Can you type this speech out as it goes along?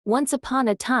Once upon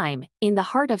a time, in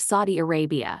the heart of Saudi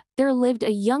Arabia, there lived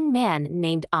a young man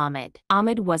named Ahmed.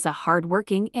 Ahmed was a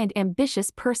hardworking and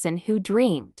ambitious person who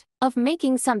dreamed of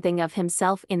making something of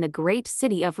himself in the great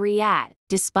city of Riyadh.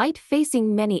 Despite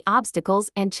facing many obstacles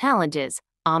and challenges,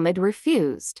 Ahmed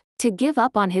refused to give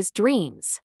up on his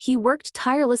dreams. He worked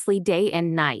tirelessly day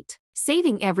and night,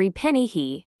 saving every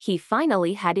penny. He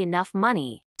finally had enough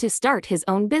money to start his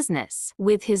own business.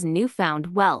 With his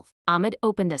newfound wealth, Ahmed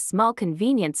opened a small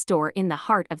convenience store in the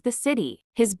heart of the city.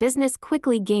 His business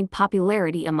quickly gained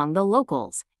popularity among the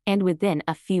locals, and within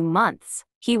a few months,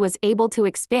 he was able to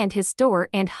expand his store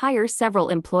and hire several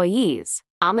employees.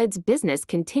 Ahmed's business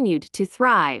continued to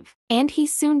thrive, and he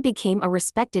soon became a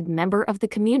respected member of the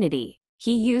community.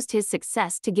 He used his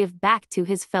success to give back to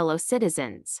his fellow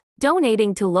citizens,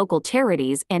 donating to local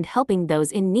charities and helping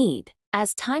those in need.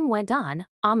 As time went on,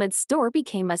 Ahmed's store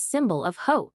became a symbol of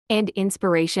hope and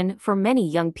inspiration for many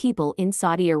young people in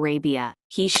Saudi Arabia.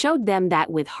 He showed them that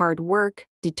with hard work,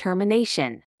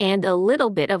 determination, and a little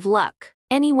bit of luck,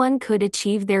 anyone could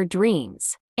achieve their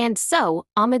dreams. And so,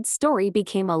 Ahmed's story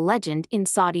became a legend in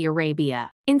Saudi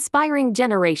Arabia, inspiring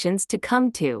generations to come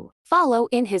to follow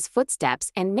in his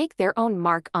footsteps and make their own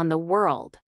mark on the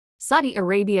world. Saudi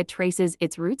Arabia traces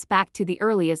its roots back to the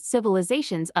earliest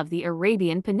civilizations of the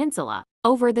Arabian Peninsula.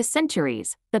 Over the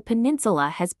centuries, the peninsula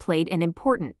has played an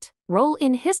important role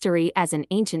in history as an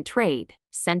ancient trade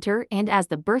center and as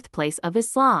the birthplace of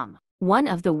Islam, one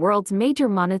of the world's major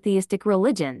monotheistic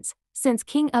religions. Since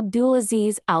King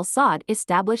Abdulaziz Al Saud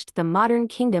established the modern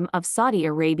Kingdom of Saudi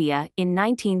Arabia in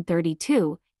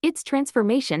 1932, its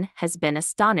transformation has been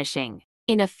astonishing.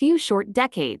 In a few short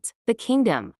decades, the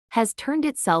kingdom has turned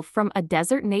itself from a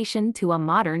desert nation to a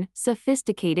modern,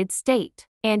 sophisticated state,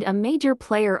 and a major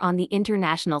player on the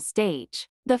international stage.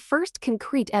 The first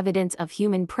concrete evidence of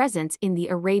human presence in the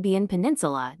Arabian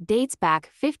Peninsula dates back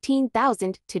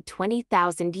 15,000 to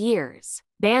 20,000 years.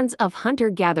 Bands of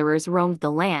hunter-gatherers roamed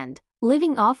the land,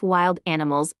 living off wild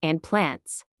animals and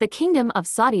plants. The Kingdom of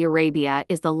Saudi Arabia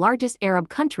is the largest Arab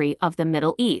country of the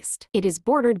Middle East. It is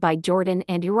bordered by Jordan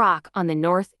and Iraq on the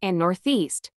north and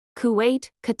northeast, Kuwait,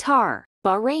 Qatar,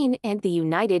 Bahrain and the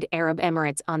United Arab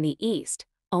Emirates on the east,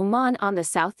 Oman on the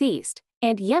southeast,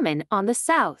 and Yemen on the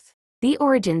south. The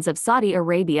origins of Saudi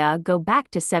Arabia go back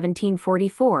to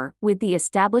 1744 with the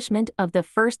establishment of the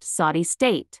first Saudi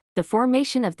state. The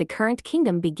formation of the current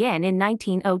kingdom began in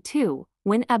 1902,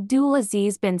 when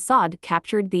Abdulaziz bin Saud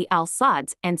captured the Al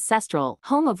Saud's ancestral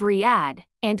home of Riyadh,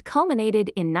 and culminated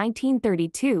in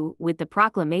 1932 with the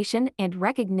proclamation and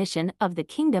recognition of the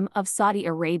Kingdom of Saudi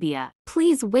Arabia.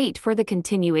 Please wait for the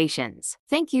continuations.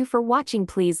 Thank you for watching.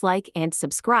 Please like and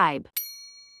subscribe.